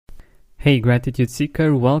Hey Gratitude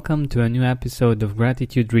Seeker, welcome to a new episode of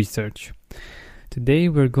Gratitude Research. Today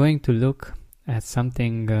we're going to look at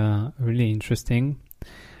something really interesting.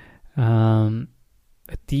 A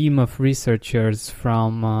team of researchers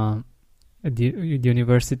from the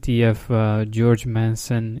University of George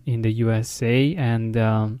Mason in the USA and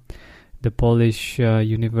the Polish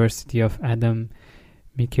University of Adam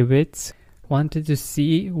Mickiewicz wanted to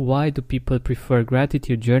see why do people prefer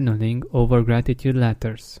gratitude journaling over gratitude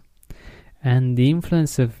letters, and the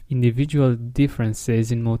influence of individual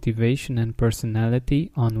differences in motivation and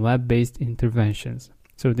personality on web-based interventions.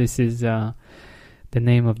 So this is the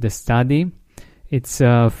name of the study. It's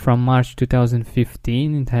from March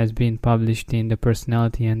 2015. It has been published in the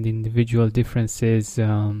Personality and Individual Differences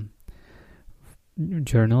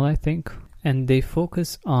journal, I think. And they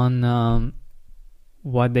focus on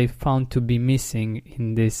what they found to be missing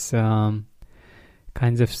in this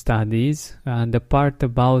kinds of studies, the part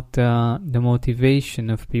about the motivation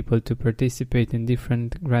of people to participate in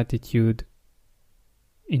different gratitude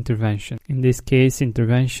interventions. In this case,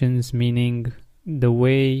 interventions meaning the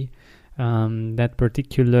way that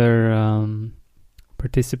particular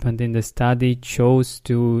participant in the study chose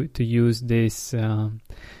to use this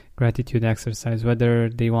gratitude exercise, whether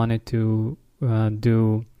they wanted to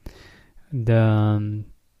do the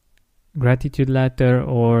gratitude letter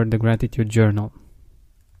or the gratitude journal.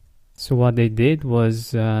 So what they did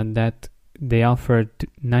was that they offered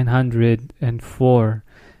 904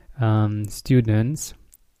 students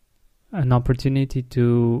an opportunity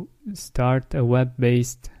to start a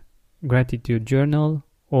web-based gratitude journal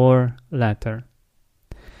or letter.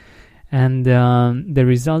 And the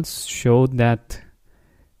results showed that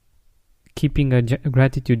keeping a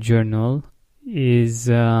gratitude journal is,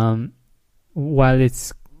 while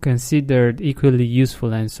it's considered equally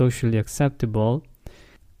useful and socially acceptable,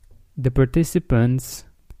 the participants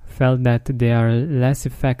felt that they are less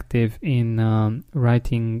effective in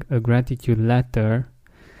writing a gratitude letter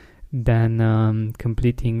than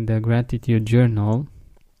completing the gratitude journal,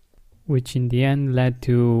 which in the end led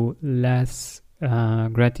to less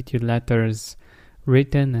gratitude letters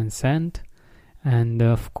written and sent, and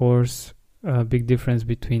of course a big difference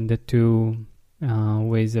between the two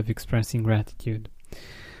ways of expressing gratitude.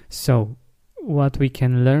 So what we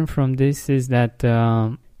can learn from this is that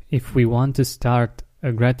if we want to start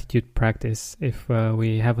a gratitude practice, if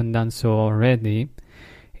we haven't done so already,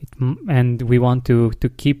 and we want to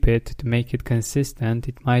keep it, to make it consistent,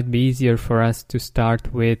 it might be easier for us to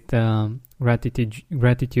start with gratitude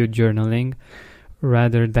journaling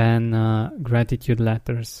rather than gratitude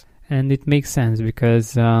letters. And it makes sense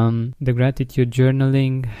because the gratitude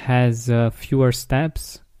journaling has fewer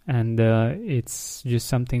steps, and it's just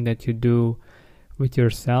something that you do with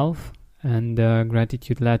yourself. And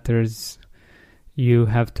gratitude letters, you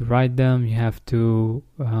have to write them, you have to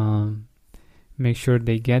make sure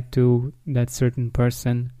they get to that certain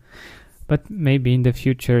person. But maybe in the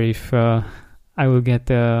future, if I will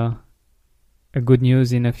get a good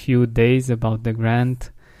news in a few days about the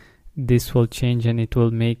grant, this will change, and it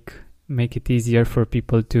will make it easier for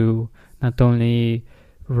people to not only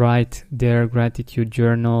write their gratitude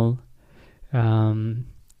journal,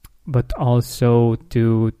 but also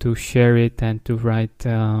to share it and to write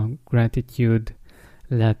gratitude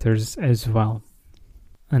letters as well.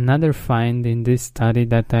 Another find in this study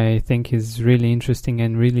that I think is really interesting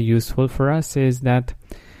and really useful for us is that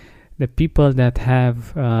the people that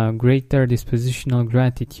have greater dispositional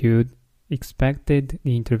gratitude expected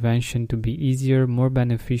the intervention to be easier, more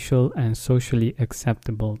beneficial, and socially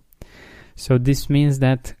acceptable. So this means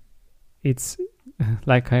that it's,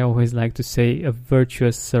 like I always like to say, a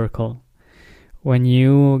virtuous circle. When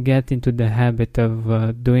you get into the habit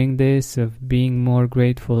of doing this, of being more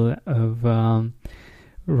grateful, of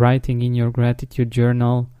writing in your gratitude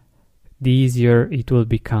journal, the easier it will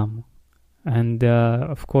become. And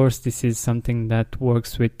of course, this is something that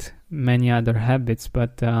works with many other habits,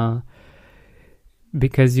 but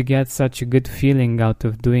because you get such a good feeling out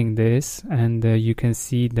of doing this, and you can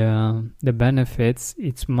see the benefits,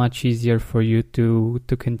 it's much easier for you to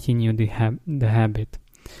continue the habit.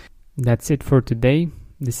 That's it for today.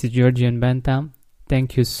 This is Georgian Benta.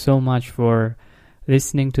 Thank you so much for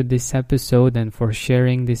listening to this episode and for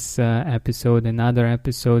sharing this episode and other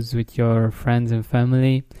episodes with your friends and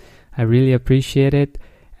family. I really appreciate it.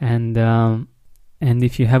 And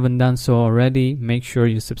if you haven't done so already, make sure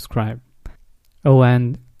you subscribe. Oh,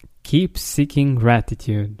 and keep seeking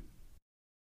gratitude.